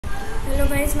Hello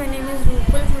guys, my name is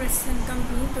Rupal from SN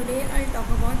Company. Today I'll talk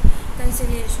about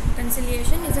conciliation.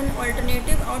 Conciliation is an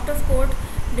alternative out-of-court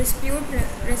dispute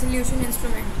resolution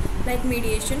instrument. Like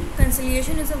mediation,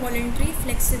 conciliation is a voluntary,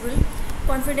 flexible,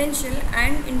 confidential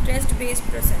and interest-based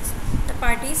process. The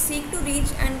parties seek to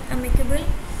reach an amicable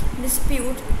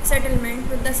dispute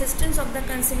settlement with the assistance of the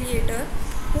conciliator,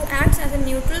 who acts as a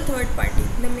neutral third party.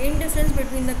 The main difference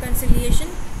between the conciliation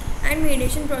and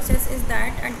mediation process is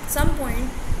that at some point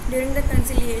during the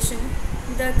conciliation,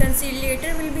 the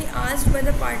conciliator will be asked by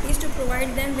the parties to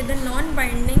provide them with a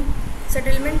non-binding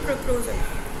settlement proposal.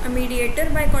 A mediator,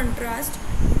 by contrast,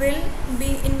 will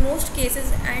be in most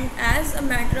cases and as a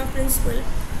matter of principle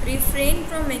refrain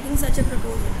from making such a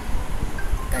proposal.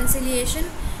 Conciliation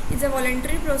is a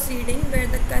voluntary proceeding where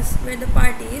the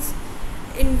parties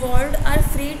involved are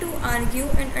free to argue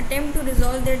and attempt to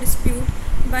resolve their dispute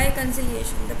by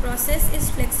conciliation. The process is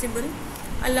flexible,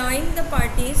 allowing the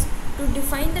parties to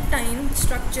define the time,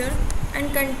 structure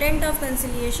and content of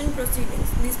conciliation proceedings.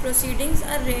 These proceedings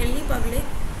are rarely public.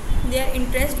 They are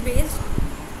interest based,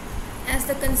 as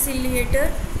the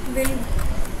conciliator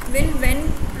will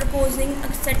when proposing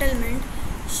a settlement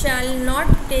shall not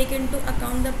take into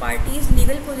account the parties'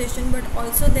 legal position but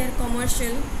also their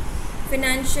commercial,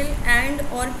 financial and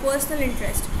or personal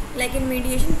interest. Like in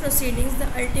mediation proceedings, the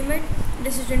ultimate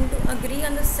decision to agree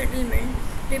on the settlement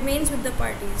remains with the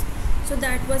parties. So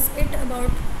that was it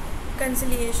about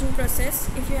conciliation process.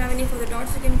 If you have any further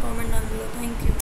doubts, you can comment down below. Thank you.